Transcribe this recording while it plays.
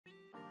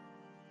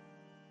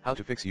How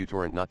to fix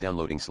uTorrent not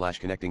downloading /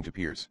 connecting to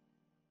peers.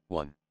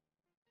 1.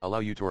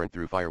 Allow uTorrent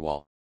through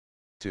firewall.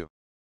 2.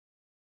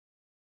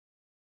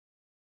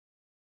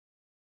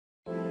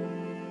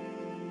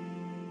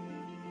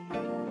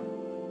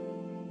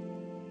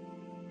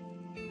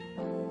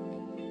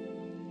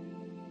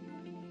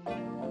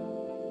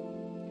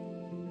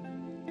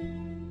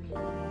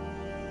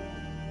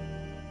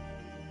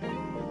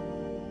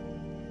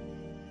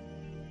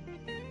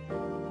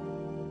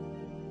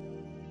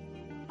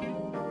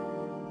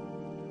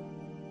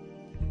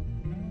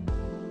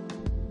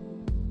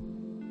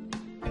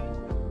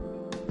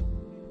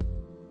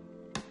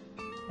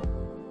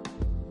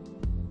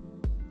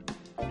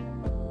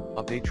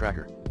 Update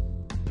tracker.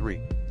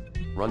 3.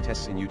 Run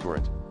tests in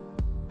uTorrent.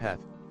 Path,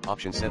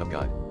 option setup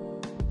guide.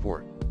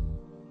 4.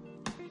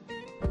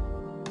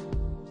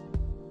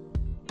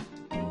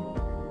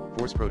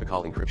 Force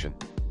protocol encryption.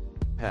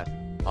 Path,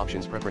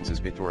 options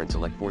preferences BitTorrent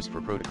select force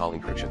for protocol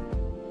encryption.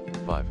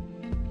 5.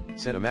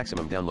 Set a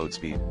maximum download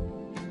speed.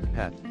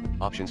 Path,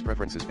 options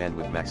preferences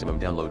bandwidth maximum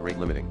download rate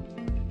limiting.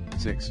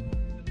 6.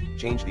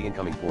 Change the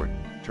incoming port,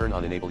 turn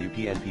on enable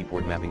UPnP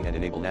port mapping and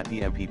enable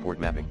NatPMP port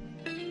mapping.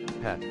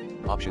 Path,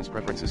 options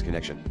preferences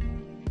connection.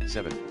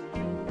 7.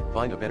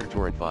 Find a better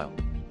torrent file.